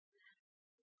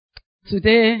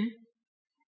Today,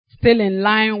 still in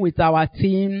line with our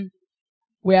theme,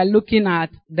 we are looking at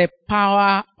the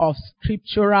power of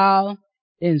scriptural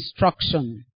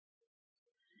instruction.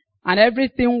 And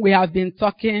everything we have been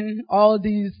talking, all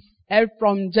these,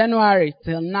 from January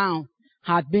till now,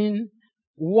 had been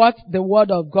what the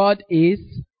Word of God is,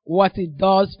 what it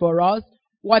does for us,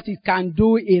 what it can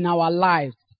do in our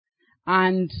lives.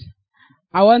 And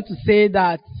I want to say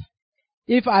that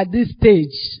if at this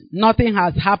stage nothing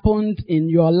has happened in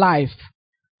your life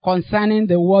concerning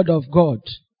the Word of God,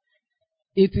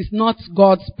 it is not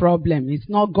God's problem. It's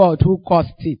not God who caused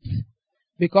it.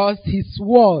 Because His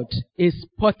Word is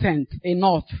potent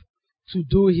enough to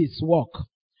do His work.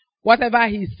 Whatever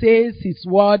He says His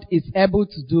Word is able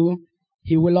to do,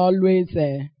 He will always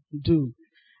do.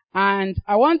 And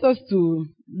I want us to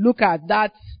look at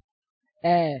that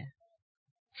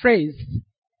phrase,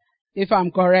 if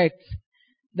I'm correct,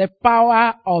 the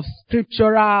power of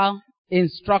scriptural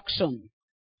instruction.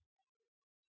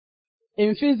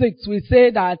 In physics, we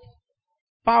say that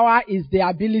power is the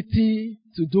ability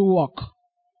to do work.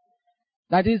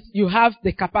 That is, you have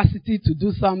the capacity to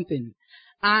do something.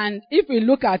 And if we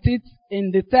look at it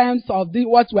in the terms of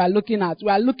what we are looking at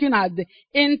the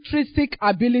intrinsic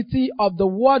ability of the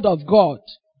Word of God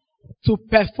to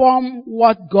perform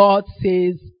what God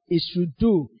says it should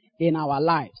do in our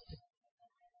lives.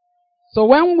 So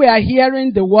when we are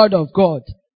hearing the Word of God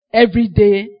every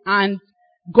day and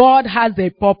God has a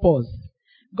purpose,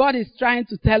 God is trying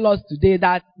to tell us today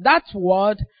that that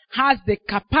Word has the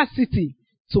capacity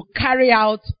to carry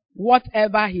out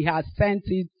whatever He has sent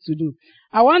it to do.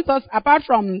 I want us, apart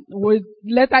from, we'll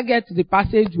later get to the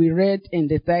passage we read in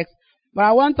the text, but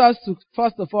I want us to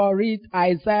first of all read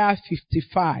Isaiah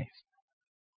 55.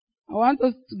 I want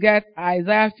us to get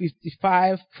Isaiah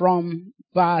 55 from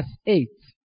verse 8.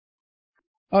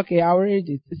 Okay, I'll read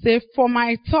it. It says, "For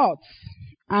my thoughts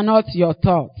are not your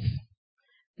thoughts,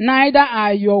 neither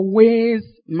are your ways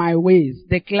my ways,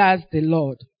 declares the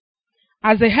Lord.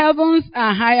 As the heavens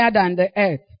are higher than the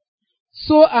earth,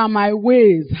 so are my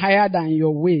ways higher than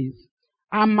your ways,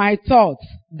 and my thoughts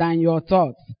than your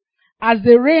thoughts. As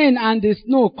the rain and the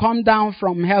snow come down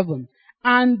from heaven,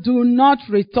 and do not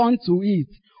return to it,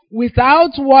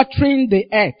 without watering the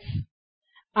earth,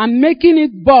 and making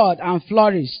it bud and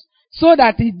flourish, so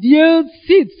that it yields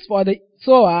seeds for the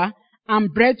sower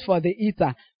and bread for the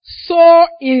eater, so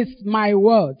is my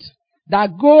word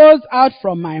that goes out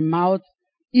from my mouth.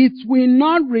 It will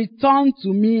not return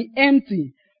to me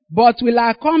empty, but will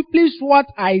accomplish what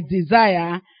I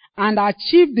desire and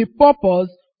achieve the purpose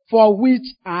for which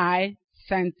I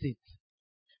sent it."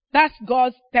 That's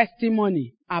God's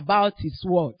testimony about His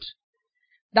word.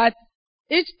 That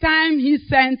each time He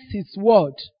sends His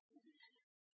word,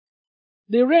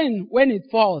 the rain, when it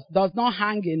falls, does not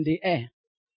hang in the air.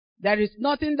 There is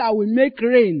nothing that will make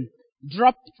rain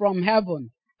drop from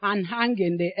heaven and hang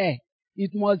in the air.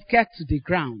 It must get to the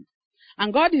ground.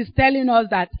 And God is telling us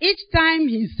that each time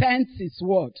He sends His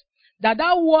word, that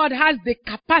word has the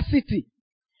capacity,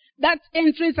 that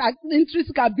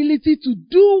intrinsic ability to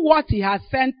do what He has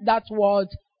sent that word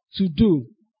to do.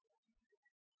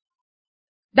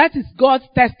 That is God's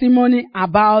testimony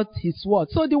about His word.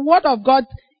 So the word of God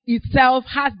itself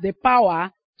has the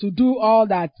power to do all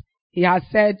that He has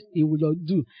said He will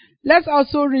do. Let's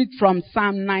also read from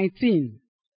Psalm 19.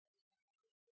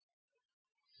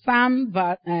 Psalm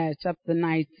chapter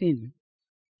 19.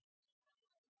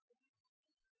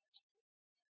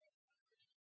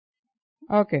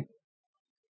 Okay.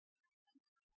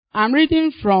 I'm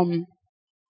reading from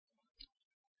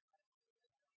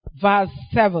verse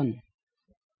 7.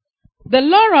 "The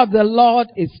law of the Lord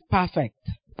is perfect,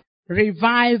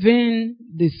 reviving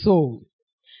the soul.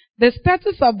 The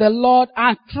statutes of the Lord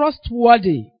are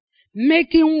trustworthy,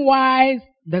 making wise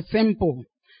the simple.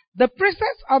 The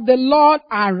precepts of the Lord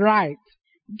are right,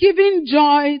 giving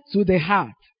joy to the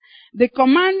heart. The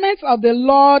commandments of the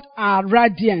Lord are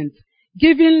radiant,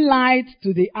 giving light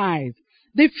to the eyes.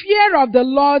 The fear of the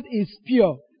Lord is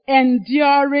pure,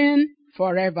 enduring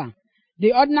forever.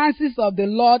 The ordinances of the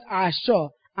Lord are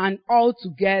sure and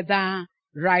altogether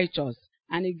righteous."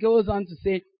 And it goes on to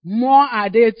say, "More are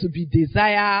they to be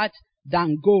desired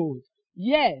than gold,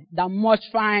 yea, than much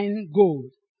fine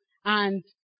gold," and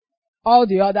all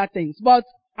the other things. But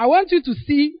I want you to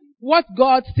see what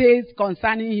God says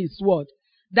concerning His word.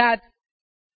 That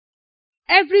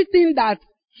everything that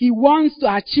He wants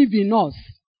to achieve in us,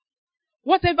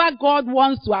 whatever God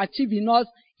wants to achieve in us,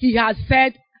 He has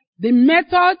said, the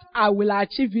method I will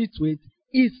achieve it with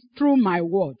is through my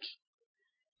word.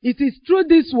 It is through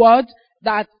this word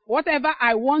that whatever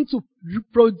I want to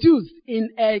produce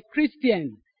in a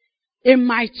Christian, in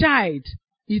my child,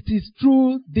 it is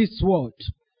through this word.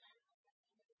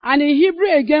 And in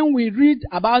Hebrew again, we read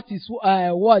about his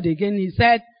word again. He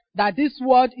said that this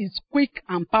word is quick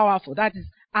and powerful. That is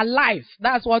alive.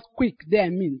 That's what quick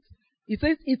there means. He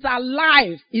says it's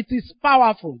alive. It is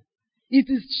powerful. It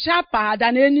is sharper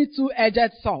than any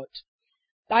two-edged sword.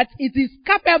 That it is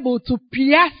capable to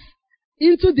pierce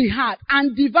into the heart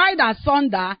and divide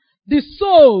asunder the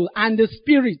soul and the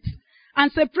spirit,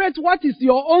 and separate what is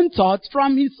your own thought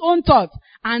from his own thought,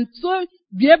 and so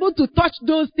be able to touch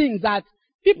those things that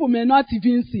people may not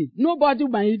even see. Nobody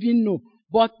may even know.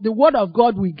 But the word of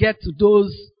God will get to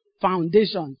those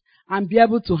foundations and be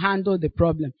able to handle the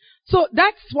problem. So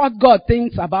that's what God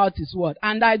thinks about his word.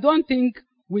 And I don't think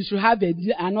we should have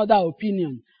another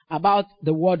opinion about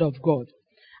the word of God.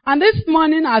 And this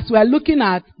morning, as we're looking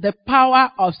at the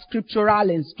power of scriptural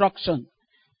instruction,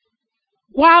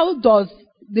 how does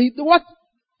the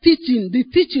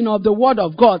teaching of the word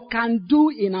of God can do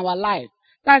in our life?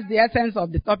 That's the essence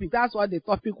of the topic. That's what the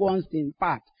topic wants to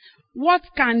impart. What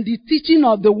can the teaching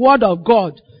of the word of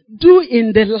God do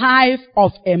in the life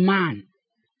of a man?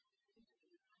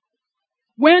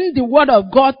 When the word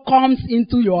of God comes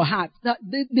into your heart,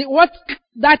 what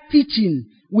that teaching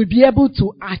will be able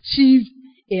to achieve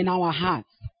in our hearts.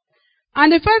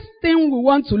 And the first thing we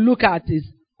want to look at is,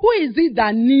 who is it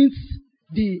that needs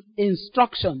the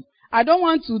instruction? I don't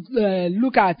want to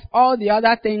look at all the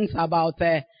other things about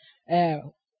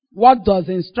what does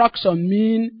instruction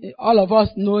mean. All of us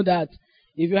know that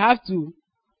if you have to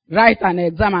write an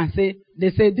exam and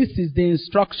they say this is the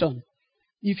instruction.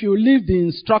 If you leave the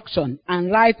instruction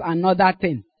and write another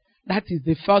thing, that is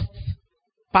the first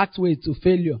pathway to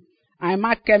failure. I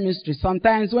mark chemistry.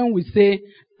 Sometimes when we say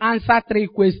answer 3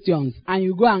 questions and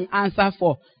you go and answer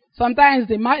 4, sometimes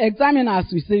the examiners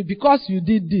will say, because you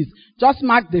did this, just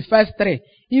mark the first 3.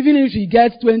 Even if you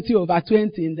get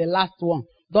 20/20 in the last one,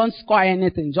 don't score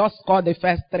anything. Just score the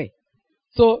first 3.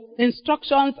 So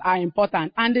instructions are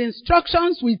important. And the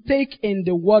instructions we take in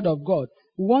the word of God,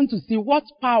 we want to see what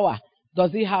power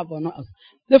does it have on us.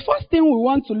 The first thing we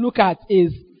want to look at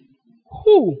is,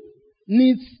 who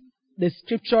needs the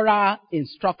scriptural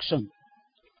instruction?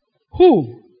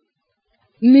 Who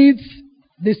needs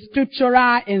the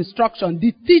scriptural instruction,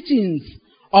 the teachings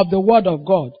of the word of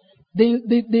God,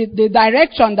 the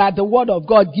direction that the word of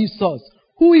God gives us?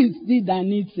 Who is it that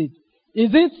needs it?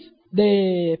 Is it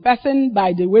the person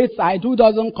by the wayside who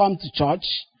doesn't come to church?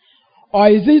 Or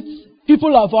is it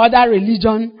people of other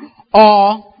religion?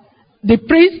 Or the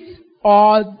priest?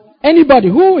 Or anybody?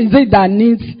 Who is it that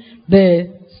needs the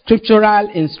scriptural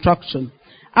instruction?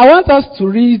 I want us to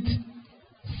read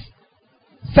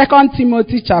 2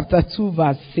 Timothy chapter 2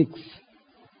 verse 6.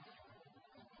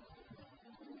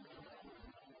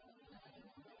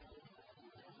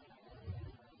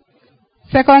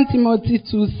 2 Timothy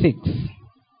 2:6.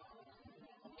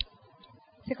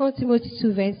 2 Timothy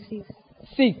 2 verse 6.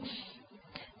 6.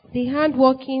 The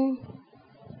hardworking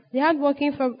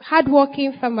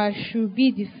farmer should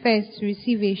be the first to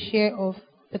receive a share of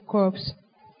the crops.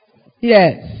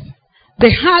 Yes.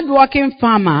 The hardworking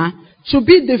farmer should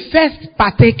be the first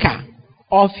partaker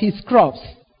of his crops.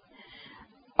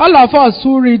 All of us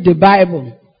who read the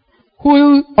Bible,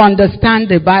 who understand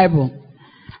the Bible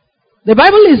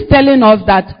is telling us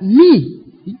that me,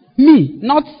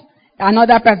 not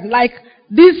another person. Like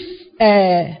this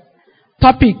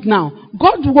topic now,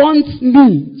 God wants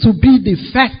me to be the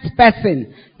first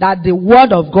person that the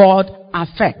word of God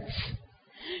affects.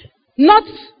 Not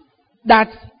that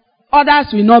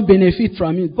others will not benefit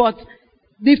from it, but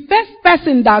the first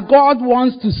person that God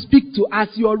wants to speak to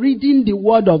as you're reading the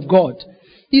word of God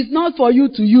is not for you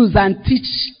to use and teach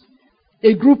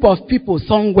a group of people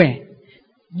somewhere.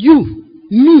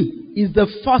 Me, is the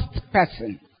first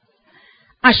person.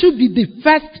 I should be the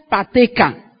first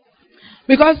partaker.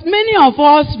 Because many of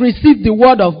us receive the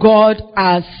word of God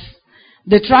as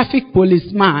the traffic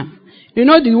policeman. You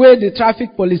know the way the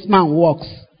traffic policeman works.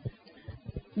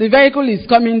 The vehicle is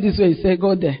coming this way, say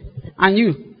go there. And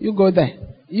you go there.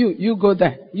 You go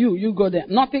there. You go there.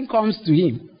 Nothing comes to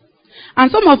him.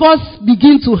 And some of us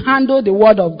begin to handle the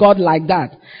word of God like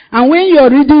that. And when you're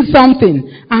reading something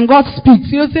and God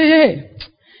speaks, you say, hey,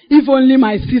 if only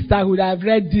my sister would have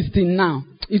read this thing now,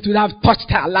 it would have touched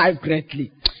her life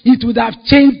greatly. It would have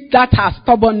changed that her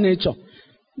stubborn nature.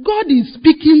 God is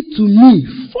speaking to me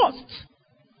first.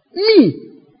 Me.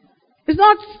 It's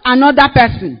not another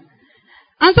person.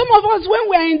 And some of us, when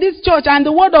we're in this church and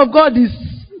the word of God is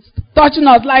touching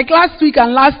us, like last week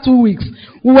and last 2 weeks,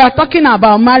 we were talking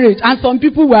about marriage and some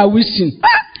people were wishing.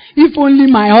 If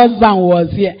only my husband was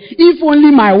here. If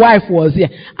only my wife was here.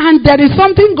 And there is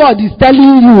something God is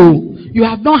telling you. You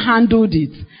have not handled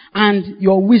it. And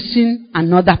you're wishing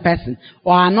another person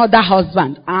or another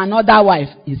husband or another wife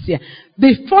is here.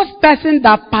 The first person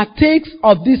that partakes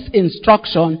of this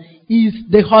instruction is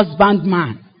the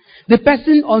husbandman. The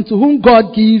person unto whom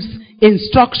God gives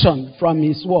instruction from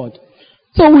his word.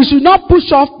 So we should not push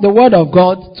off the word of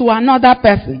God to another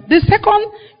person. The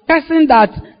second person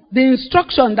that the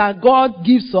instruction that God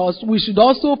gives us, we should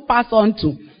also pass on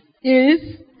to,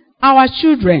 is our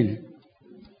children.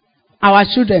 Our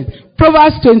children.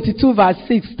 Proverbs 22 verse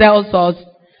 6 tells us,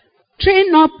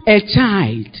 train up a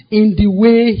child in the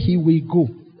way he will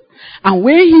go. And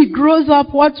when he grows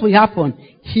up, what will happen?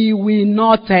 He will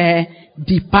not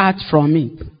depart from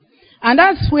it. And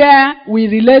that's where we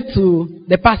relate to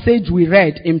the passage we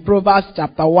read in Proverbs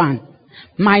chapter 1.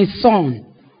 My son,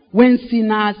 when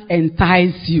sinners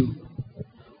entice you,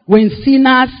 when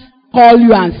sinners call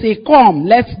you and say, come,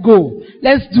 let's go,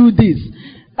 let's do this.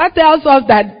 That tells us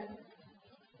that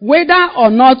whether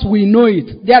or not we know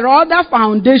it, there are other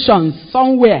foundations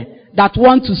somewhere that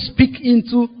want to speak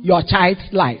into your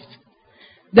child's life.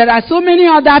 There are so many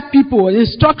other people,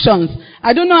 instructions.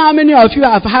 I don't know how many of you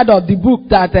have heard of the book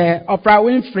that Oprah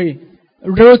Winfrey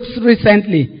wrote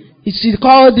recently. She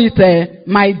called it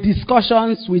My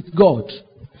Discussions with God.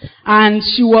 And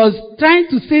she was trying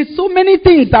to say so many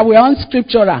things that were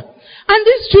unscriptural. And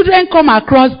these children come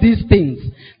across these things.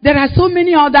 There are so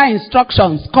many other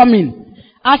instructions coming,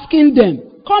 asking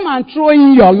them, come and throw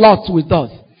in your lot with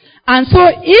us. And so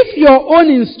if your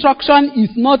own instruction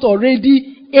is not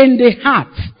already in the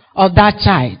heart of that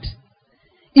child,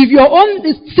 if your own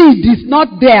seed is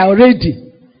not there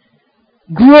already,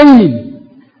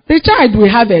 growing, the child will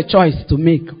have a choice to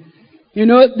make. You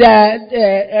know,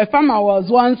 a farmer was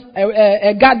once,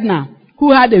 a gardener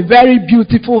who had a very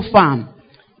beautiful farm,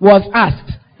 was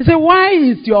asked, he said, why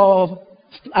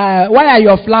are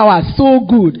your flowers so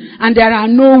good and there are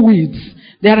no weeds?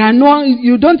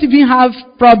 You don't even have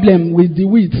problem with the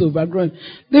weeds overgrowing.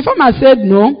 The farmer said,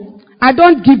 no, I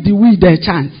don't give the weed a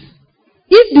chance.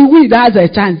 If the weed has a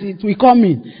chance, it will come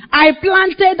in. I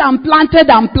planted and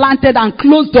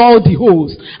closed all the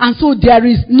holes. And so there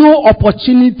is no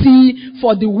opportunity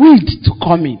for the weed to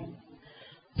come in.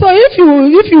 So if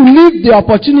you leave the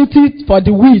opportunity for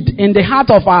the weed in the heart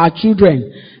of our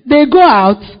children, they go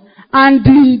out and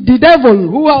the devil,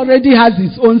 who already has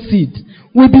his own seed,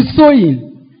 will be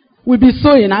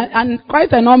sowing. And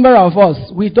quite a number of us,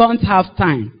 we don't have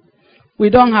time.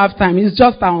 It's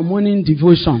just our morning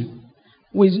devotion.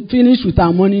 We finish with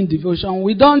our morning devotion.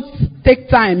 We don't take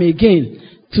time again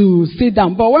to sit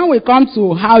down. But when we come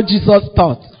to how Jesus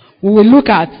taught, we will look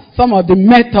at some of the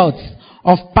methods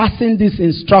of passing this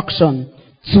instruction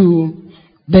to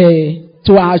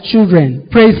our children.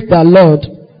 Praise the Lord.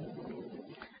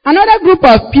 Another group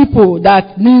of people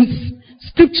that needs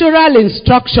scriptural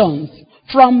instructions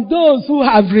from those who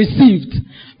have received,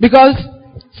 because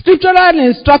scriptural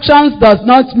instructions does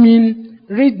not mean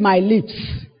read my lips.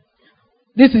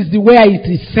 This is the way it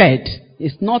is said.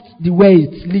 It's not the way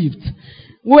it's lived.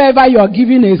 Whoever you are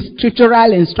giving a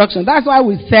scriptural instruction, that's why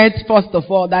we said first of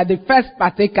all that the first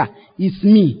partaker is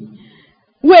me.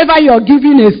 Whoever you are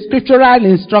giving a scriptural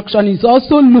instruction is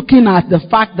also looking at the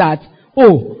fact that,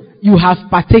 you have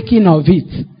partaken of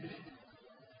it.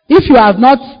 If you have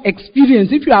not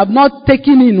experienced, if you have not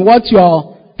taken in what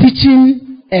you're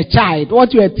teaching a child,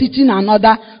 what you are teaching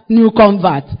another new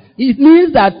convert, it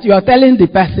means that you are telling the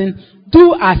person,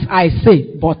 do as I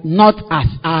say, but not as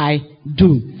I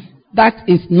do. That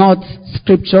is not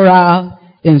scriptural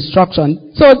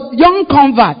instruction. So young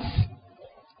converts,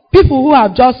 people who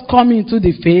have just come into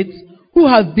the faith, who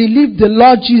have believed the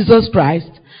Lord Jesus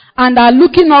Christ, and are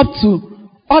looking up to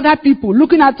other people,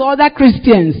 looking at other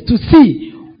Christians to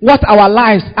see what our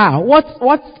lives are. What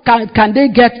can they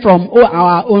get from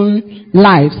our own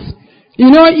lives? You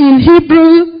know, in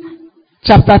Hebrews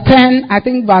chapter 10, I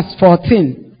think verse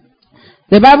 14,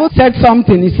 the Bible said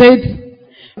something. It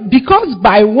said, because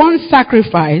by one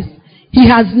sacrifice he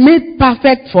has made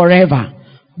perfect forever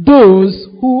those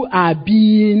who are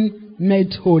being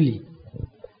made holy.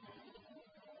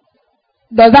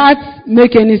 Does that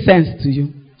make any sense to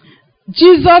you?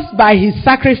 Jesus, by his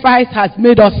sacrifice, has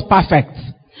made us perfect.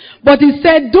 But he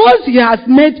said those he has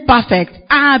made perfect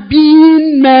are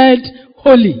being made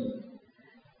holy.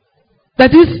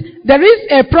 That is, there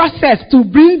is a process to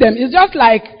bring them. It's just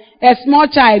like a small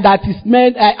child that is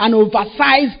made, an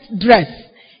oversized dress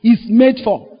is made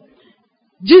for.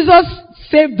 Jesus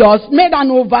saved us, made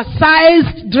an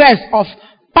oversized dress of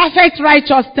perfect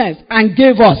righteousness and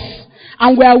gave us.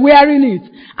 And we are wearing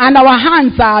it. and our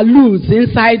hands are loose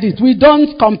inside it. We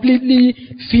don't completely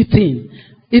fit in.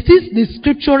 It is the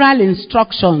scriptural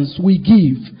instructions we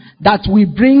give that we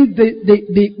bring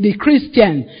the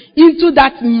Christian into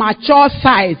that mature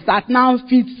size that now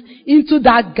fits into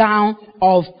that gown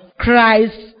of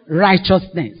Christ's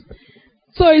righteousness.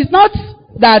 So it's not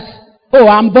that, oh,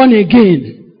 I'm born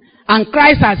again, and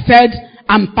Christ has said,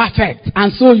 I'm perfect,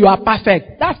 and so you are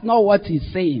perfect. That's not what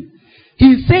he's saying.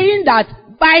 He's saying that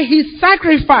by his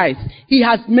sacrifice, he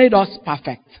has made us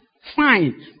perfect.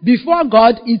 Fine. Before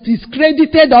God, it is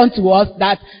credited unto us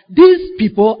that these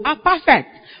people are perfect.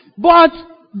 But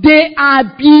they are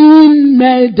being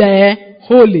made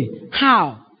holy.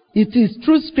 How? It is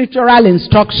through scriptural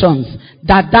instructions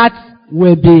that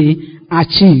will be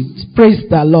achieved. Praise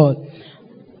the Lord.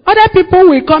 Other people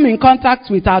we come in contact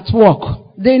with at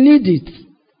work, they need it.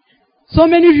 So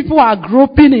many people are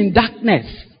groping in darkness,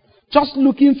 just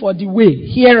looking for the way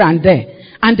here and there,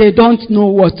 and they don't know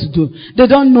what to do. They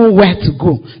don't know where to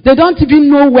go. They don't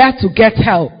even know where to get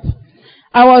help.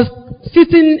 I was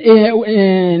sitting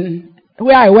in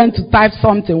where I went to type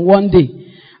something one day,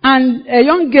 and a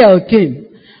young girl came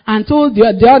and told the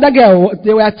other girl,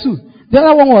 there were two. The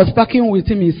other one was talking with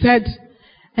him. He said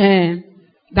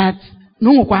that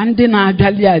no one did not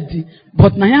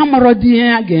but na ya marodi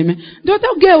ya game. The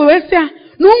other girl was say,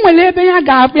 no one lebe ya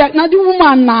ga na the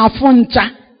woman na afuncha.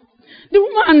 The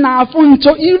woman na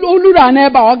afuncho olura na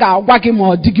eba o ga agwa gi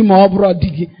ma odigi ma obro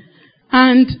digi.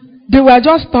 And they were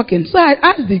just talking. So I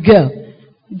asked the girl,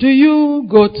 do you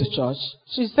go to church?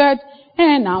 She said,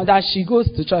 now that she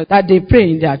goes to church, that they pray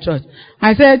in their church.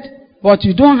 I said, but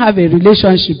you don't have a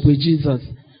relationship with Jesus.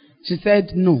 She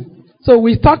said, no. So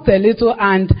we talked a little,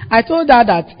 and I told her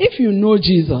that if you know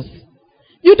Jesus,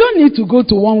 you don't need to go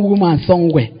to one woman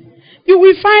somewhere. You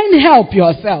will find help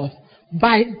yourself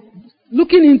by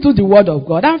looking into the Word of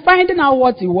God and finding out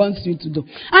what He wants you to do.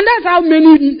 And that's how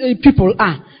many people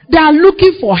are. They are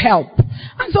looking for help.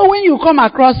 And so when you come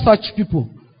across such people,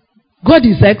 God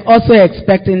is also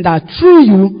expecting that through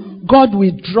you, God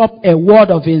will drop a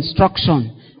word of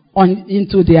instruction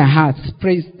into their hearts.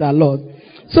 Praise the Lord.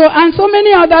 So, and so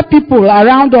many other people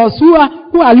around us who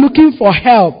are looking for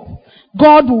help.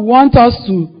 God will want us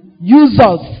to use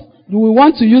us. He will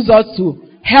want to use us to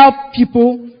help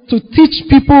people, to teach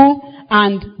people,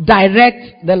 and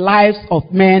direct the lives of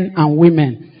men and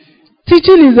women.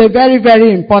 Teaching is a very,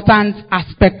 very important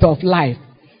aspect of life.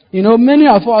 You know, many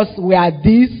of us, we are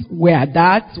this, we are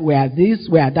that, we are this,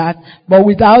 we are that, but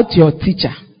without your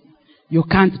teacher, you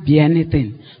can't be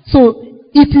anything. So,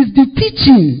 it is the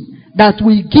teaching that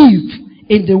we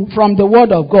give from the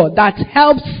Word of God that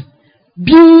helps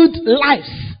build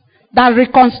life, that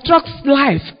reconstructs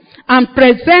life, and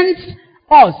presents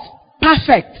us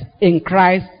perfect in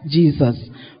Christ Jesus.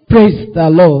 Praise the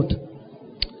Lord.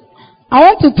 I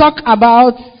want to talk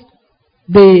about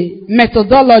the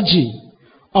methodology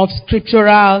of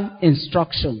scriptural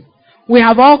instruction. We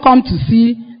have all come to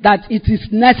see that it is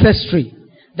necessary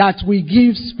that we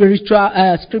give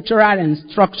scriptural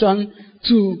instruction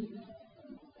to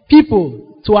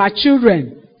people, to our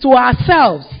children, to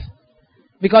ourselves.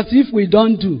 Because if we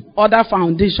don't do, other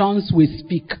foundations will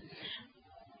speak.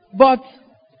 But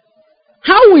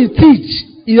how we teach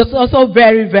is also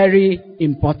very, very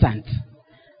important.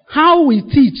 How we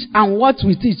teach and what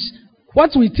we teach.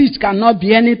 What we teach cannot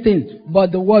be anything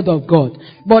but the Word of God.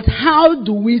 But how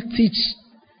do we teach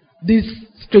these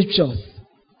scriptures?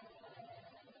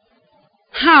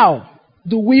 How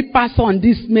do we pass on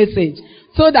this message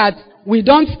so that we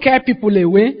don't scare people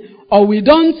away, or we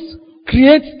don't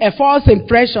create a false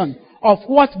impression of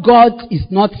what God is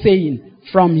not saying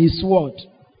from His Word?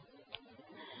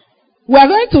 We are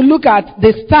going to look at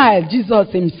the style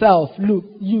Jesus Himself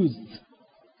used.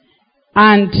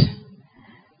 And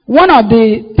one of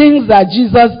the things that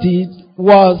Jesus did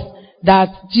was that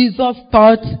Jesus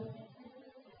taught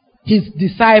His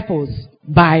disciples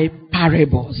by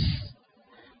parables.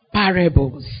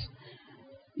 Parables.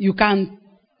 You can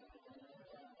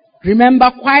remember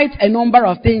quite a number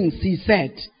of things He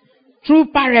said. Through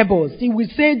parables, He will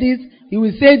say this, He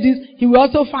will say this, He will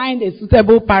also find a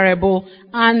suitable parable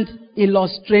and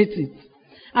illustrate it.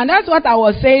 And that's what I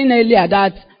was saying earlier,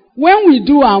 that when we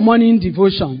do our morning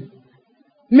devotion,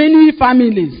 many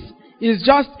families, it's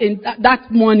just in that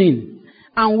morning,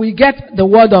 and we get the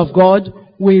Word of God,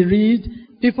 we read,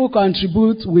 people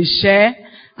contribute, we share,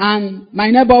 and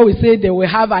my neighbor will say they will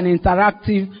have an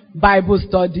interactive Bible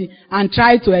study and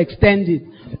try to extend it.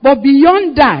 But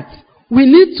beyond that, we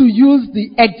need to use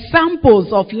the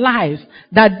examples of life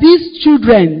that these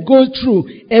children go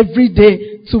through every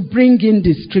day to bring in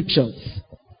the scriptures.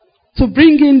 To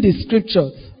bring in the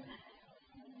scriptures.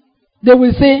 they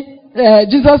will say,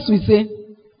 Jesus will say,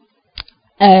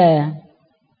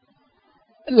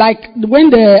 like when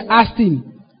they asked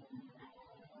him,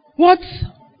 what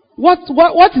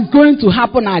is going to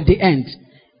happen at the end?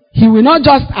 He will not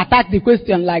just attack the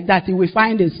question like that. He will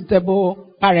find a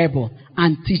suitable parable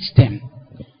and teach them.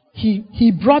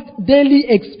 He brought daily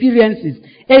experiences.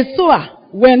 A sower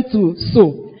went to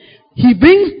sow. He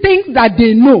brings things that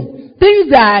they know, things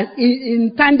that are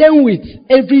in tandem with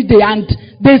every day, and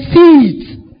they see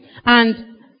it.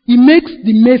 And he makes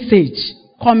the message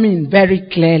come in very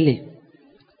clearly.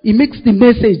 He makes the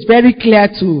message very clear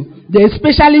to the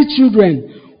especially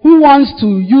children who wants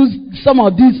to use some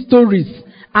of these stories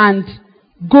and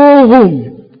go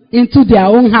home into their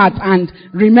own heart and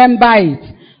remember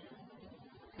it.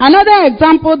 Another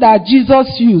example that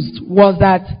Jesus used was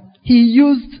that he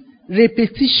used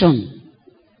repetition.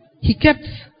 He kept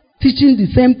teaching the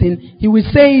same thing. He will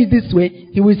say it this way.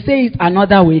 He will say it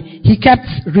another way. He kept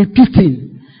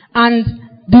repeating. And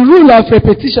the rule of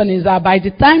repetition is that by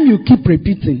the time you keep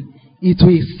repeating, it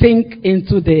will sink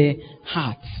into the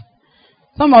heart.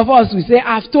 Some of us will say,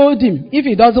 I've told him. If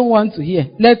he doesn't want to hear,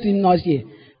 let him not hear.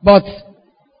 But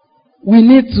we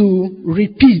need to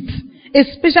repeat,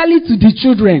 especially to the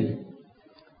children.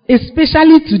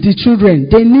 Especially to the children.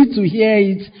 They need to hear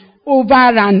it over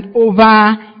and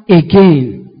over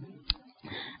again.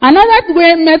 Another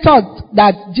method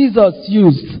that Jesus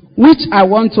used, which I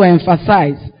want to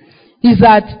emphasize, is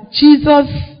that Jesus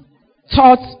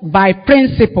taught by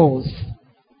principles.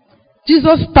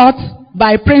 Jesus taught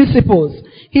by principles.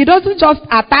 He doesn't just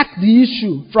attack the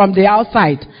issue from the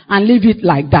outside and leave it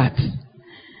like that.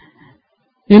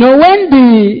 You know, when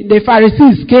the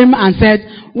Pharisees came and said,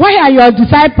 why are your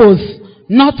disciples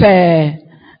not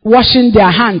washing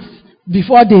their hands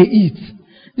before they eat?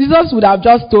 Jesus would have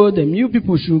just told them, you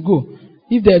people should go.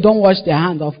 If they don't wash their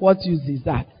hands, of what use is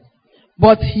that?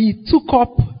 But he took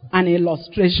up an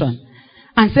illustration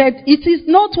and said, it is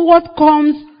not what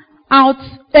comes out,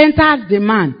 enters the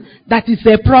man, that is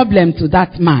a problem to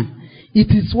that man.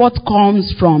 It is what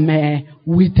comes from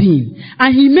within.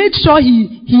 And he made sure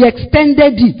he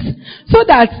extended it, so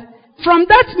that from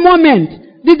that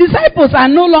moment, the disciples are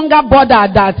no longer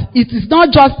bothered that it is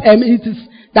not just, it is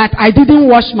that I didn't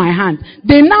wash my hand.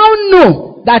 They now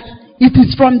know that it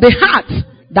is from the heart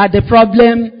that the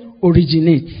problem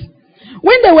originates.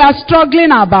 When they were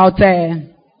struggling about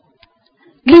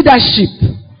leadership,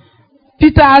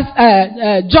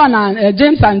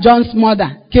 James and John's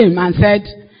mother came and said,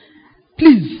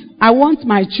 please, I want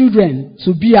my children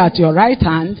to be at your right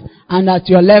hand and at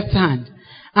your left hand.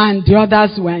 And the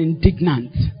others were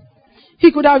indignant.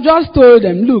 He could have just told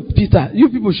them, look, Peter, you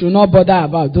people should not bother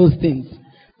about those things.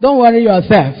 Don't worry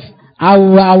yourself. I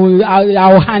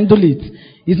will handle it.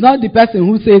 It's not the person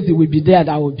who says he will be there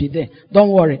that will be there.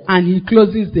 Don't worry. And he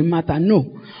closes the matter.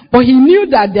 No. But he knew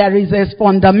that there is a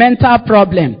fundamental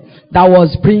problem that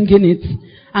was bringing it.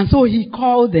 And so he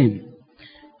called them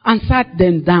and sat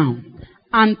them down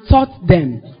and taught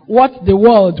them what the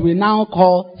world will now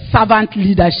call servant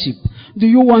leadership. Do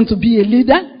you want to be a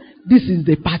leader? This is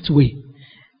the pathway.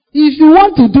 If you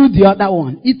want to do the other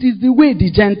one, it is the way the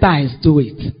Gentiles do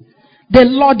it. They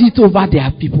lord it over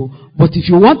their people. But if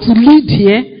you want to lead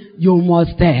here, you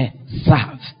must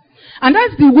serve. And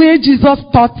that's the way Jesus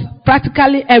taught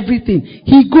practically everything.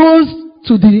 He goes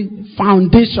to the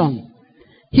foundation.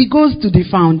 He goes to the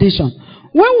foundation.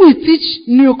 When we teach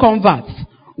new converts,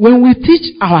 when we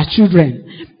teach our children,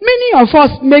 many of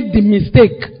us make the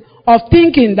mistake of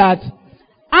thinking that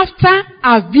after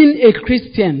I've been a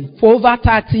Christian for over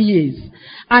 30 years,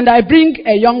 and I bring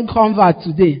a young convert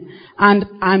today, and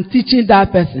I'm teaching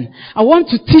that person, I want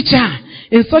to teach her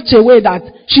in such a way that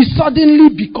she suddenly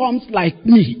becomes like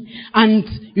me, and,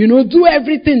 do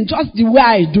everything just the way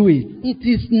I do it. It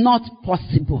is not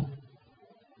possible.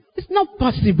 It's not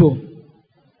possible.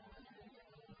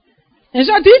 In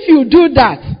short, if you do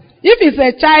that, if it's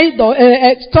a child or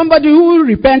somebody who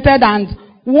repented and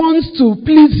wants to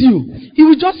please you, he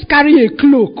will just carry a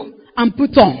cloak and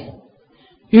put on.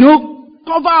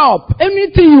 Cover up.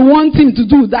 Anything you want him to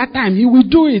do that time, he will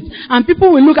do it. And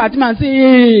people will look at him and say,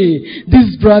 hey,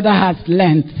 this brother has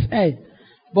learned. Hey.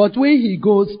 But when he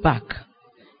goes back,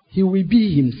 he will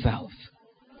be himself.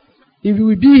 He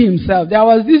will be himself. There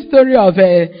was this story of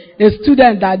a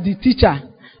student that the teacher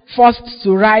forced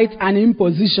to write an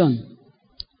imposition.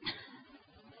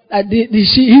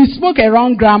 He spoke a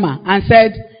wrong grammar and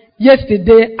said,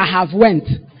 yesterday I have went.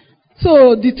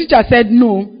 So the teacher said,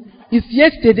 no, it's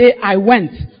yesterday I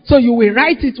went. So you will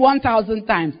write it 1,000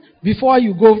 times before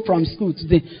you go from school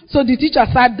today. So the teacher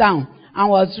sat down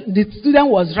and the student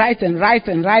was writing.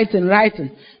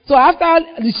 So after,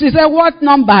 she said, "What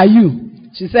number are you?"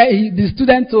 She said, the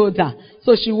student told her.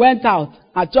 So she went out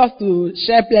just to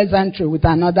share pleasantry with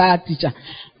another teacher.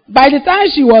 By the time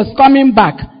she was coming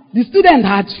back, the student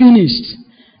had finished,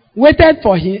 waited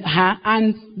for her,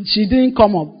 and she didn't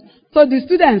come up. So the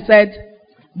student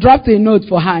dropped a note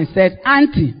for her and said,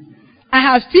 "Auntie, I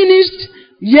have finished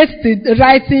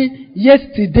writing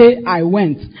yesterday I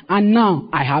went, and now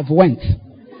I have went."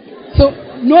 So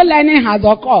no learning has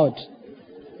occurred.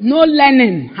 No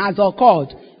learning has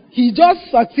occurred. He just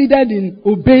succeeded in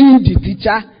obeying the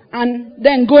teacher and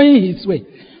then going his way.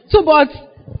 So, but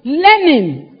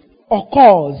learning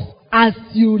occurs as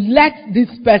you let this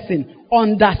person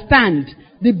understand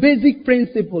the basic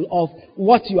principle of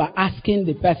what you are asking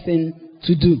the person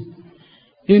to do.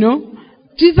 You know,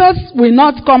 Jesus will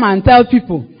not come and tell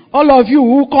people, all of you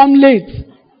who come late,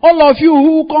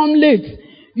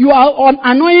 you are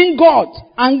annoying God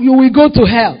and you will go to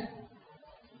hell.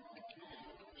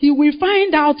 He will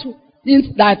find out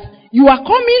that you are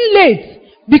coming late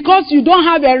because you don't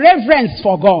have a reverence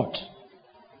for God.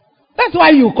 That's why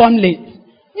you come late.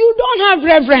 You don't have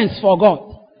reverence for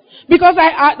God. Because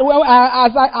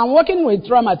I'm working with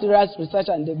Raw Materials Research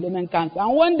and Development Council,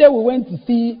 and one day we went to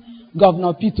see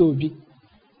Governor Peter Obi.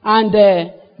 And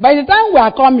by the time we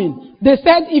are coming, they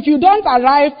said if you don't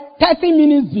arrive 30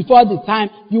 minutes before the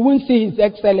time, you won't see His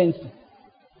Excellency.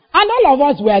 And all of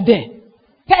us were there.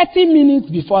 30 minutes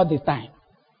before the time.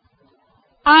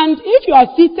 And if you are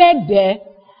seated there,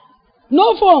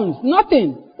 no phones,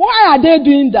 nothing. Why are they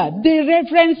doing that? They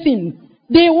reverence Him.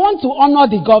 They want to honor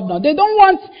the governor. They don't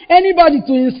want anybody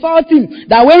to insult him.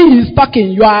 That when he's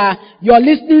talking, you're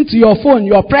listening to your phone,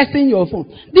 you're pressing your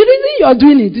phone. The reason you're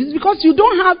doing it is because you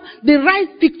don't have the right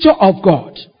picture of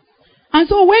God. And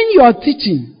so when you're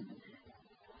teaching,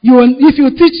 if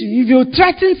you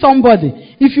threaten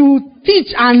somebody, if you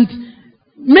teach and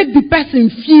make the person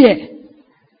fear,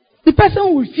 the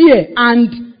person will fear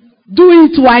and do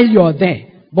it while you're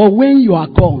there. But when you are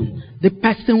gone, the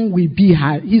person will be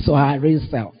his or her real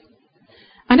self.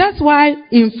 And that's why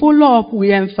in follow-up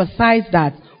we emphasize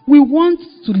that we want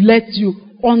to let you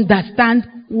understand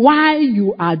why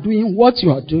you are doing what you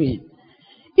are doing.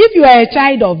 If you are a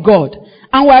child of God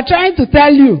and we are trying to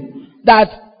tell you that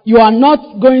you are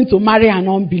not going to marry an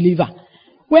unbeliever,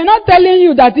 we're not telling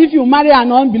you that if you marry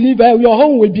an unbeliever, your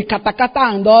home will be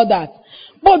katakata and all that.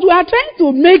 But we are trying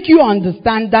to make you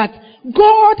understand that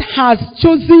God has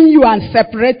chosen you and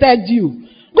separated you.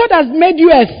 God has made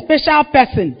you a special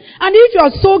person. And if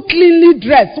you're so cleanly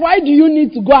dressed, why do you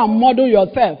need to go and model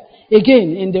yourself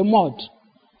again in the mud?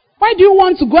 Why do you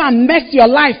want to go and mess your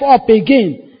life up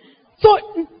again?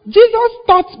 So Jesus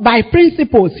taught by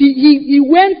principles. He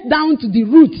went down to the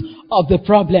root of the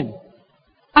problem.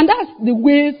 And that's the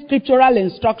way scriptural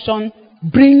instruction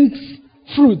brings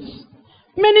fruits.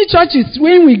 Many churches,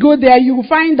 when we go there, you will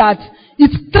find that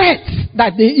it's threats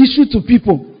that they issue to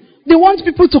people. They want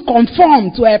people to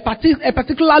conform to a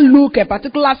particular look, a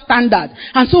particular standard.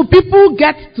 And so people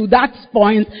get to that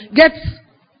point, get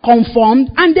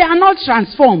conformed, and they are not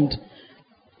transformed.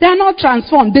 They are not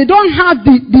transformed. They don't have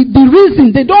the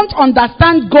reason. They don't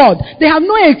understand God. They have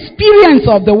no experience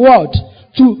of the world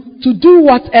to do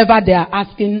whatever they are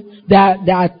asking, they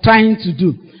are trying to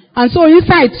do. And so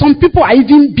inside, some people are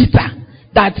even bitter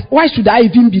that why should I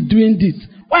even be doing this?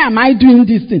 Why am I doing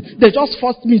this thing? They just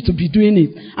forced me to be doing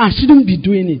it. I shouldn't be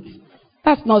doing it.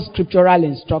 That's not scriptural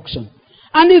instruction.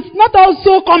 And it's not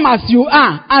also come as you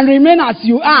are and remain as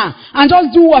you are and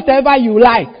just do whatever you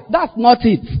like. That's not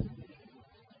it.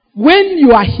 When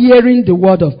you are hearing the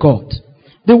word of God,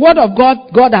 the word of God,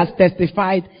 God has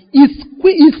testified,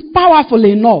 is powerful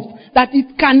enough that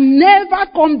it can never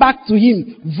come back to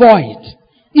Him void.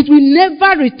 It will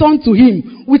never return to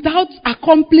Him without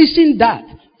accomplishing that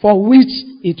for which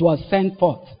it was sent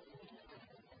forth.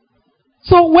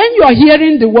 So when you are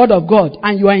hearing the word of God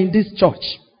and you are in this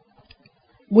church,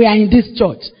 we are in this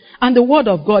church, and the word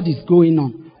of God is going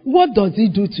on, what does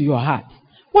it do to your heart?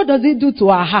 What does it do to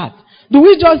our heart? Do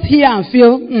we just hear and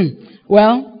feel,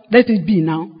 well, let it be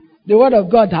now. The word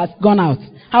of God has gone out.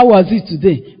 How was it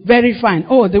today? Very fine.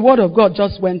 Oh, the word of God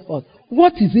just went forth.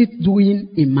 What is it doing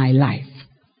in my life?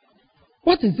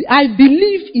 What is it? I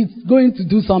believe it's going to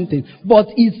do something, but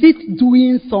is it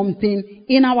doing something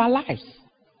in our lives?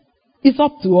 It's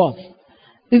up to us.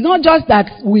 It's not just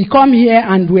that we come here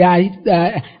and we are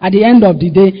at the end of the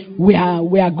day we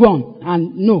are gone,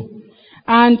 and no.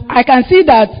 And I can see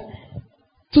that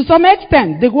to some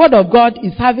extent the word of God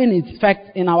is having its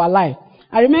effect in our life.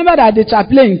 I remember that the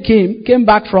chaplain came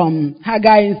back from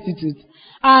Haggai Institute,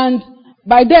 and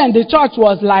By then, the church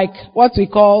was like what we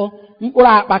call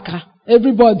Mkura Akpaka.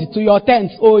 Everybody to your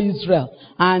tents, O Israel.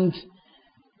 And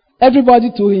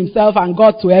everybody to himself and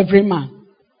God to every man.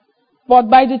 But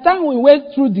by the time we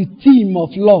went through the theme of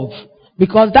love,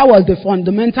 because that was the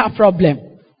fundamental problem,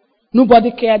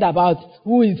 nobody cared about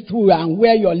who is who and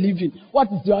where you're living. What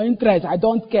is your interest? I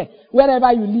don't care.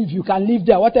 Wherever you live, you can live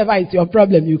there. Whatever is your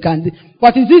problem, you can do.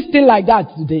 But is it still like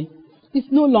that today? It's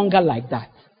no longer like that.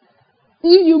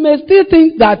 You may still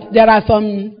think that there are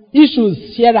some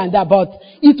issues here and there, but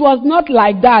it was not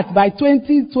like that by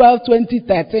 2012,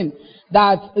 2013,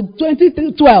 that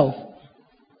 2012,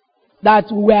 that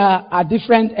we were at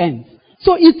different ends.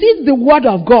 So it is the word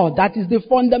of God that is the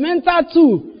fundamental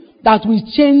tool that will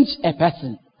change a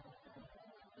person.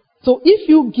 So if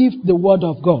you give the word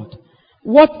of God,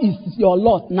 what is your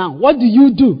lot now? What do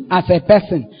you do as a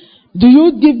person? Do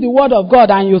you give the word of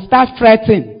God and you start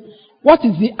fretting? What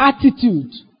is the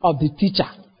attitude of the teacher?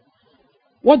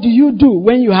 What do you do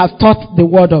when you have taught the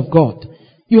word of God?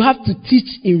 You have to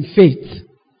teach in faith.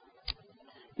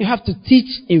 You have to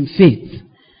teach in faith.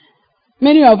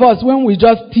 Many of us, when we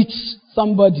just teach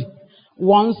somebody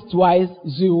once, twice,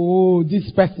 say, oh,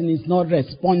 this person is not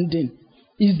responding.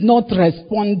 Is not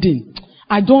responding.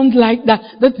 I don't like that.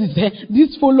 That is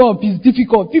this follow-up is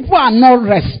difficult. People are not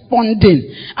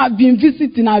responding. I've been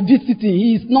visiting.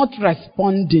 He is not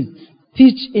responding.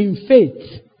 Teach in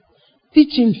faith.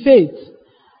 Teach in faith.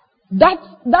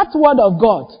 That word of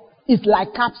God is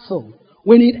like capsule.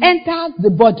 When it enters the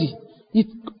body, it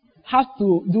has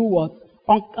to do what?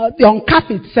 Uncap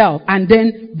itself and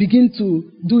then begin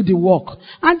to do the work.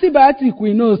 Antibiotic,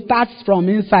 we know, starts from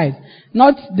inside.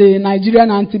 Not the Nigerian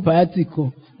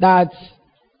antibiotic that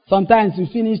sometimes we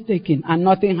finish taking and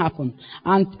nothing happens.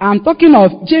 And I'm talking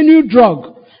of genuine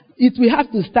drug. It will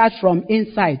have to start from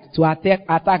inside to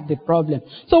attack the problem.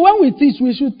 So when we teach,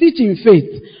 we should teach in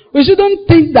faith. We shouldn't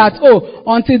think that,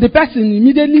 until the person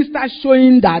immediately starts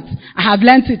showing that I have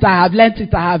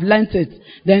learnt it.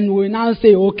 Then we now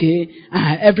say, okay,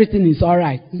 everything is all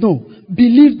right. No.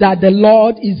 Believe that the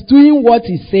Lord is doing what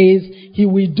He says He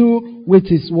will do with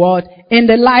His word in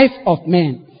the life of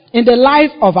men, in the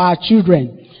life of our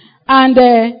children. And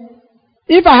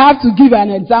if I have to give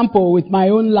an example with my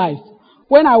own life,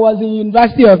 when I was in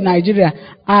University of Nigeria,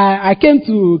 I came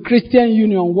to Christian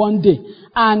Union one day,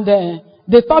 and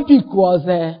the topic was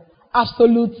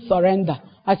absolute surrender.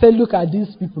 I said, look at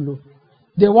these people.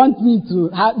 They want me to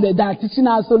have, they are teaching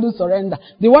absolute surrender.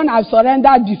 The one I've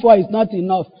surrendered before is not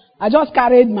enough. I just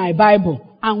carried my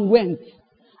Bible and went.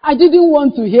 I didn't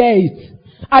want to hear it.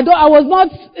 I was not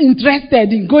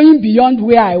interested in going beyond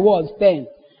where I was then.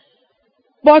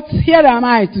 But here am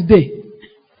I today.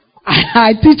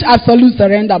 I teach absolute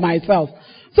surrender myself.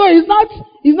 So it's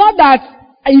not that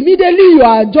immediately you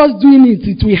are just doing it.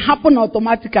 It will happen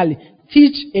automatically.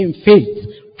 Teach in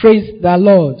faith. Praise the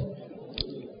Lord.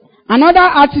 Another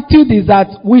attitude is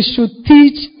that we should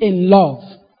teach in love.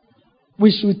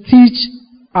 We should teach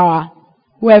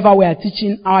whoever we are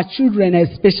teaching, our children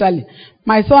especially.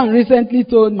 My son recently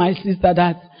told my sister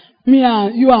that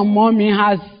you and mommy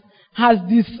has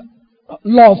this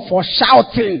love for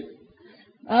shouting.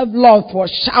 I have love for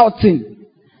shouting.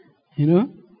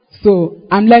 So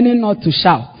I'm learning not to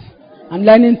shout. I'm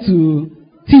learning to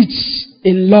teach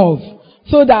in love.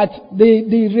 So that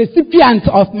the recipient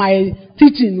of my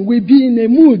teaching will be in a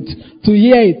mood to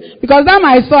hear it. Because now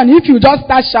my son, if you just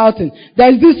start shouting,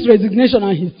 there's this resignation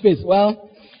on his face. Well,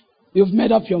 you've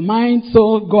made up your mind,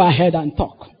 so go ahead and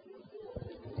talk.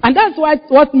 And that's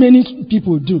what many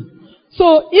people do.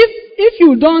 So if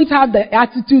you don't have the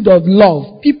attitude of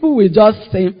love, people will just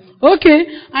say, okay,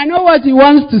 I know what he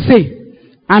wants to say.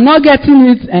 I'm not getting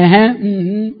it.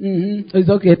 It's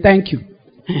okay, thank you.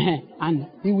 And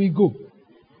here we go.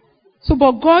 So,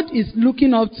 but God is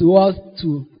looking up to us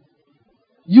to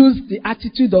use the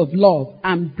attitude of love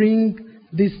and bring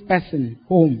this person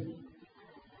home.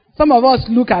 Some of us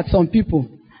look at some people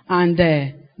and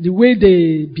the way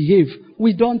they behave,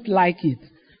 we don't like it.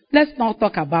 Let's not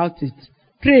talk about it.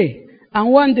 Pray.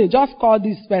 And one day, just call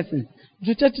this person.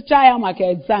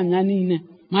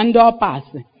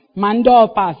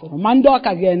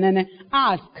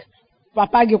 Ask.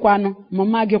 Papa Gikwano,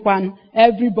 Mama Gikwano,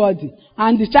 everybody.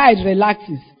 And the child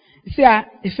relaxes. You see,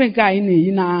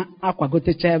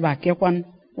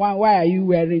 why are you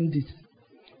wearing this?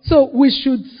 So we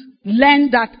should learn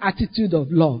that attitude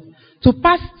of love. To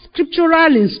pass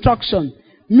scriptural instruction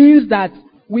means that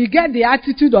we get the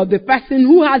attitude of the person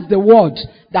who has the word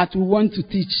that we want to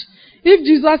teach. If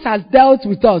Jesus has dealt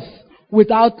with us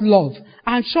without love,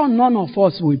 I'm sure none of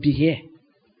us will be here.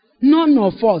 None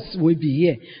of us will be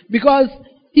here. Because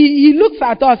He looks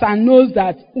at us and knows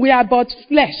that we are but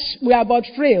flesh, we are but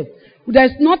frail.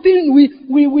 There's nothing,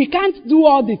 we can't do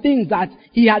all the things that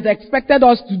he has expected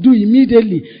us to do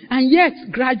immediately. And yet,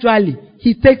 gradually,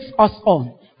 he takes us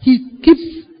on. He keeps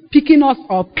picking us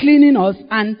up, cleaning us,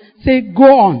 and say, go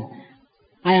on.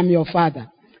 I am your father.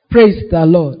 Praise the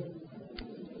Lord.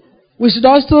 We should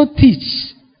also teach.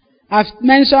 I've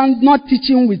mentioned not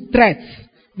teaching with threats,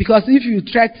 because if you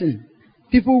threaten,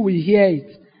 people will hear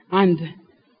it and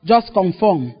just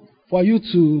conform for you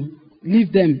to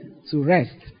leave them to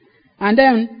rest. And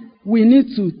then we need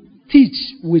to teach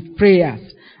with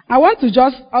prayers. I want to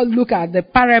just look at the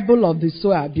parable of the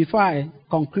sower before I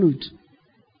conclude.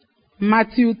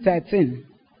 Matthew 13.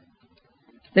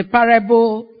 The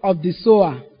parable of the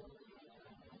sower.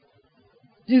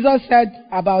 Jesus said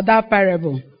about that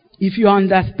parable, if you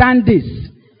understand this,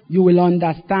 you will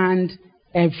understand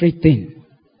everything.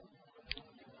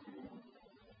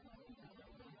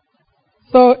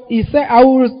 So he said, I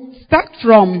will start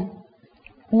from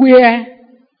where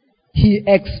he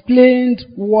explained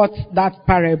what that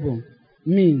parable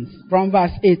means. From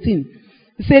verse 18.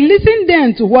 He said, listen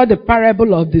then to what the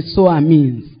parable of the sower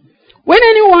means. When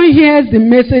anyone hears the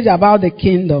message about the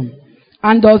kingdom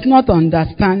and does not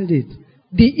understand it,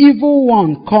 the evil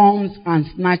one comes and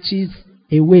snatches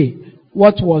away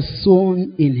what was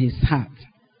sown in his heart.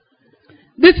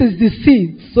 This is the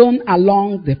seed sown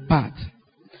along the path.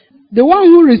 The one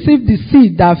who received the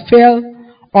seed that fell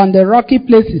on the rocky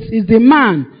places is the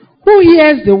man who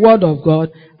hears the word of God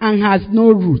and has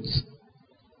no roots.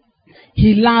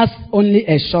 He lasts only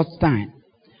a short time.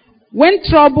 When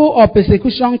trouble or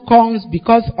persecution comes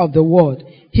because of the word,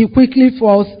 he quickly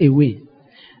falls away.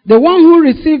 The one who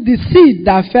received the seed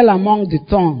that fell among the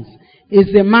thorns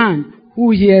is the man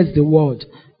who hears the word,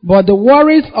 but the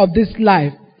worries of this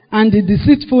life and the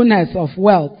deceitfulness of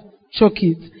wealth choke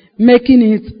it, making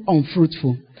it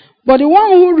unfruitful. But the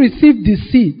one who received the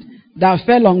seed that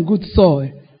fell on good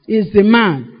soil is the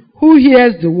man who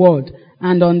hears the word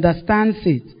and understands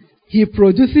it. He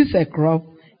produces a crop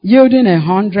yielding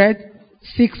 100,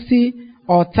 60,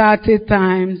 or 30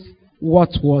 times what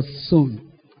was sown.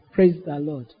 Praise the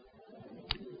Lord.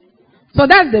 So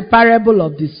that's the parable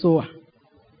of the sower.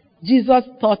 Jesus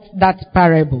taught that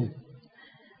parable.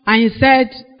 And he said,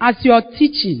 as you're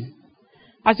teaching,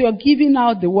 as you're giving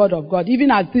out the word of God,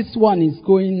 even as this one is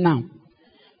going now,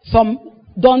 some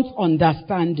don't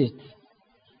understand it.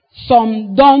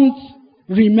 Some don't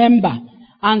remember.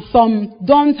 And some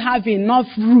don't have enough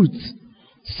roots.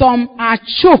 Some are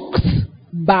choked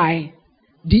by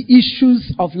the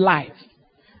issues of life.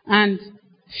 And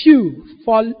few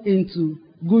fall into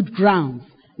good grounds,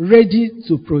 ready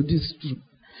to produce fruit.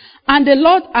 And the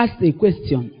Lord asked a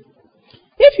question.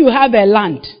 If you have a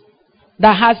land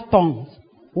that has thorns,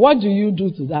 what do you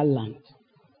do to that land?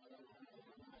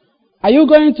 Are you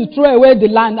going to throw away the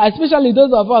land? Especially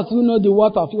those of us who know the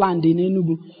worth of land in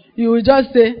Enugu. You will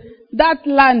just say, that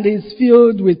land is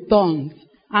filled with thorns.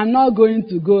 I'm not going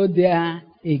to go there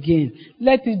again.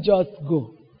 Let it just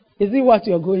go. Is it what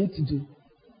you're going to do?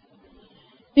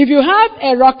 If you have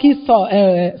a rocky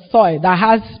soil that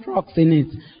has rocks in it,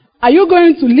 are you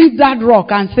going to leave that rock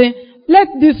and say, let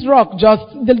this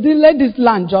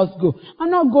land just go? I'm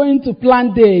not going to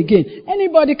plant there again.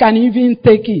 Anybody can even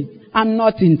take it. I'm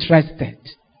not interested.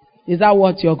 Is that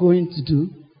what you're going to do?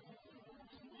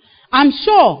 I'm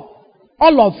sure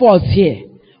all of us here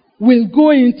will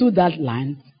go into that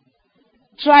land,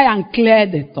 try and clear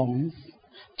the thorns,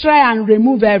 try and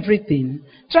remove everything,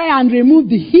 try and remove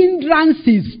the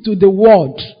hindrances to the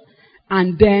word,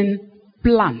 and then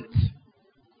plant.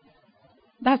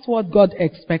 That's what God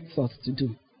expects us to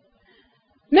do.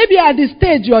 Maybe at the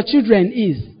stage your children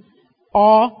is,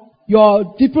 or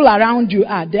your people around you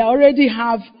are, they already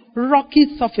have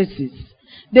rocky surfaces.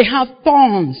 They have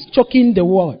thorns choking the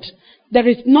word. There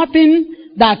is nothing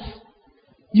that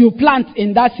you plant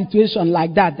in that situation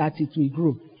like that it will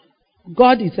grow.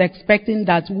 God is expecting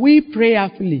that we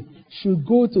prayerfully should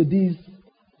go to these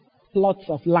plots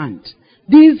of land,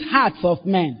 these hearts of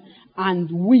men, and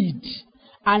weed,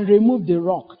 and remove the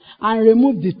rock, and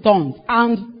remove the thorns,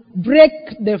 and break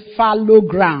the fallow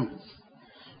grounds.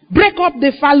 Break up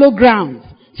the fallow grounds,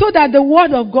 so that the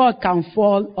word of God can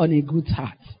fall on a good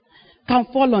heart. Can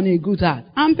fall on a good heart.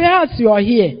 And perhaps you are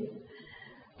here.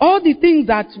 All the things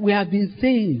that we have been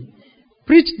saying,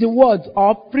 preach the word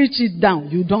or preach it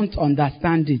down, you don't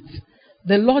understand it.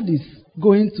 The Lord is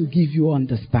going to give you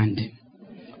understanding.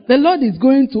 The Lord is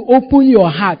going to open your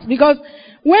heart. Because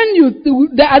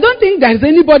I don't think there's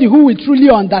anybody who will truly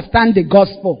understand the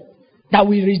gospel that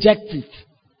will reject it.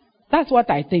 That's what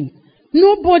I think.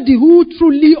 Nobody who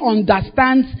truly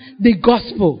understands the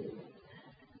gospel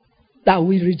that will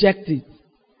reject it.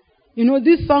 You know,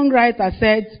 this songwriter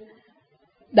said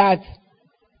that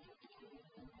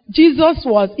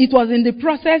it was in the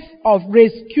process of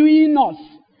rescuing us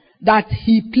that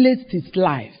he placed his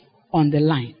life on the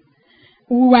line.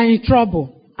 We were in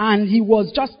trouble and he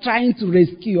was just trying to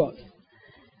rescue us.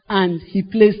 And he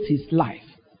placed his life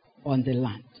on the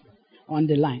line.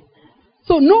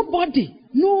 So nobody,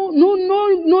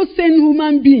 no sane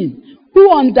human being who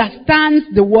understands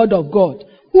the word of God,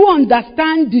 who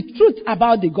understands the truth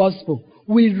about the gospel,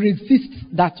 will resist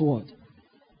that word.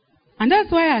 And that's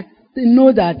why I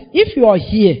know that if you are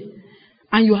here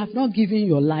and you have not given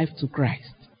your life to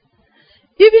Christ,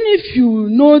 even if you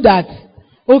know that,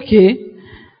 okay,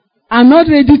 I'm not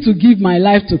ready to give my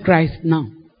life to Christ now,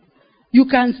 you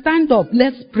can stand up.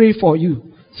 Let's pray for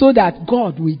you so that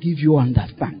God will give you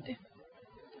understanding.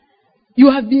 You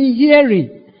have been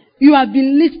hearing, you have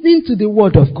been listening to the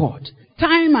word of God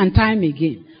time and time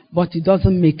again, but it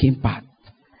doesn't make impact.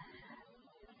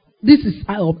 This is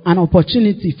an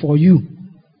opportunity for you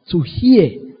to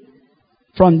hear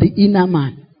from the inner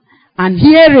man. And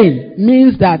hearing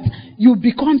means that you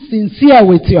become sincere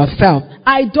with yourself.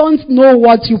 I don't know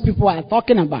what you people are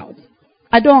talking about.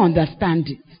 I don't understand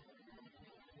it.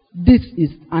 This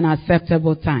is an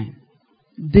acceptable time.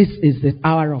 This is the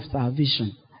hour of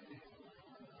salvation.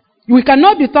 We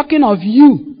cannot be talking of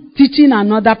you teaching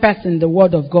another person the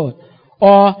word of God,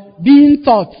 or being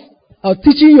taught, or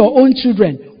teaching your own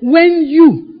children, when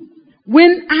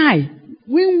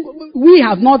we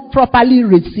have not properly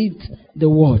received the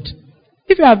word.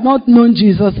 If you have not known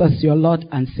Jesus as your Lord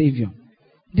and Savior,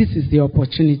 this is the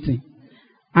opportunity.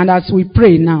 And as we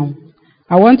pray now,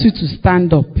 I want you to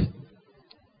stand up.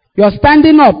 You're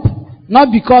standing up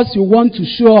not because you want to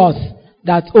show us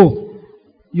that,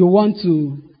 you want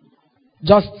to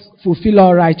just fulfill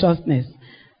all righteousness.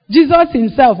 Jesus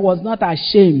himself was not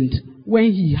ashamed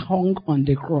when he hung on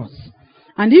the cross.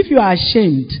 And if you are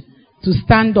ashamed to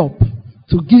stand up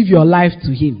to give your life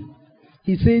to him,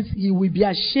 he says he will be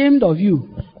ashamed of you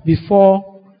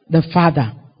before the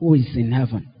Father who is in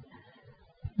heaven.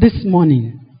 This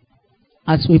morning,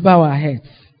 as we bow our heads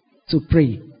to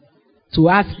pray, to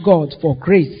ask God for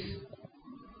grace,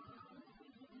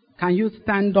 can you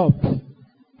stand up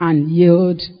and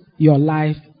yield your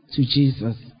life to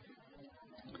Jesus?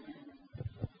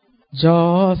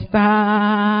 Just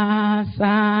as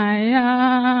I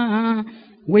am,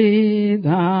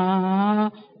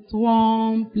 without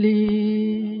one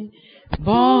plea,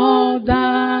 but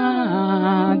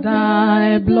that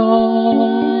thy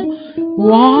blood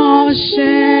was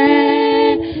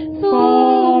shed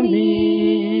for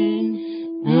me,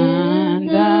 and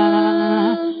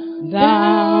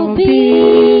thou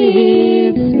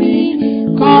bidst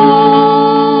me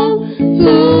come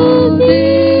to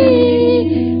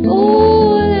thee, O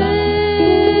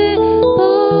Lamb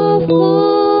of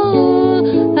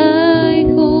my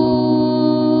home,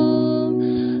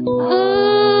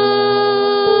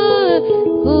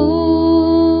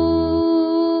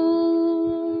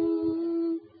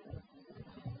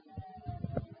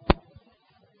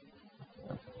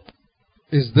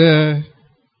 Is there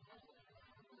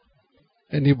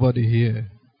anybody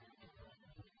here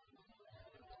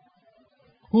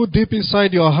who deep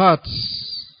inside your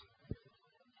hearts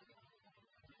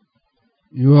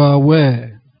you are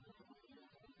aware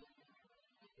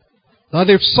that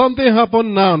if something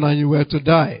happened now and you were to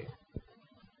die,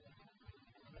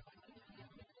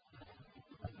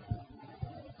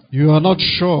 you are not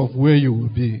sure of where you will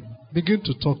be? Begin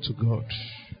to talk to God.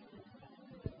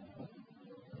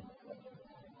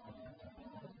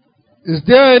 Is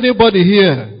there anybody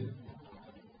here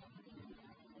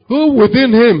who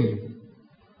within him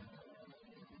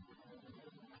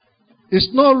is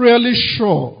not really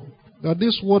sure that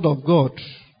this word of God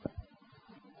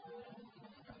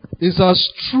is as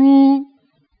true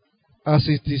as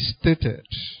it is stated?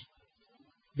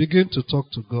 Begin to talk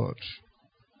to God.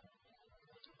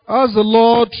 Ask the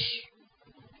Lord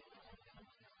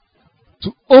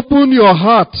to open your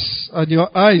hearts and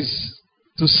your eyes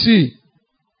to see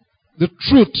the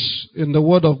truth in the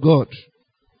word of God.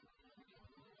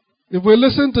 If we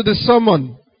listen to the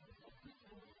sermon,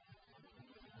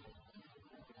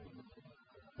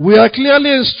 we are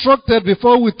clearly instructed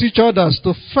before we teach others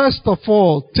to first of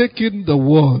all take in the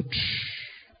word.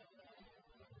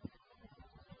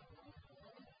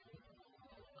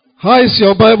 How is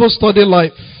your Bible study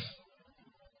life?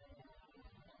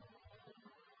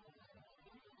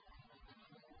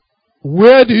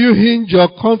 Where do you hinge your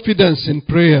confidence in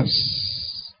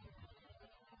prayers?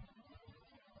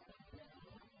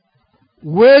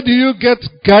 Where do you get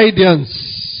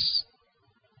guidance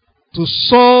to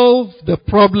solve the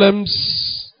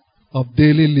problems of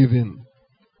daily living?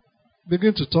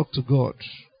 Begin to talk to God.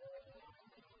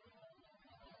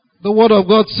 The Word of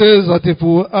God says that if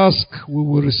we ask, we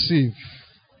will receive.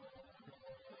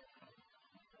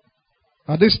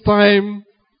 At this time,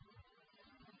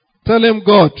 tell Him,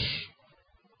 God,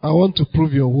 I want to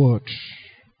prove your word.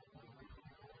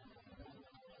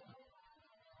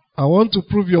 I want to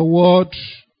prove your word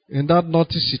in that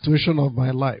naughty situation of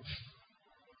my life.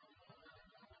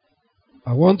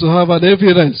 I want to have an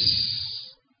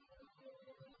evidence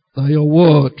that your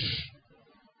word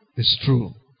is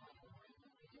true.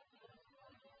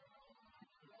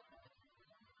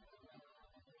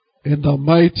 In the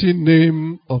mighty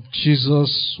name of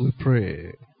Jesus we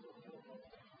pray.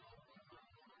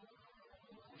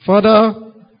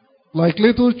 Father, like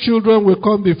little children we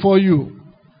come before you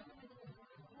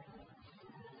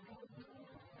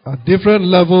at different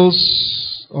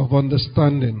levels of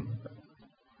understanding.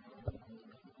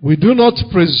 We do not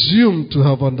presume to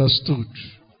have understood.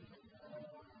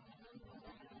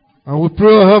 And we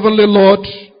pray, O Heavenly Lord,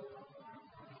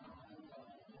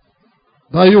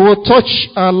 that you will touch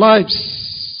our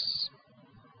lives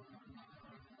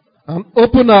and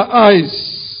open our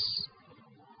eyes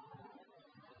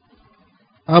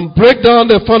and break down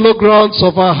the fallow grounds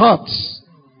of our hearts,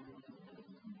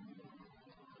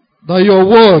 that your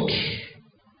word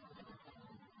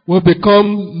will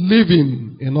become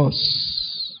living in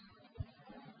us.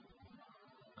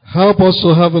 Help us,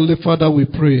 O Heavenly Father, we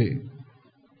pray.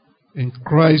 In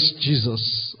Christ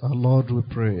Jesus, our Lord, we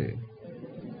pray.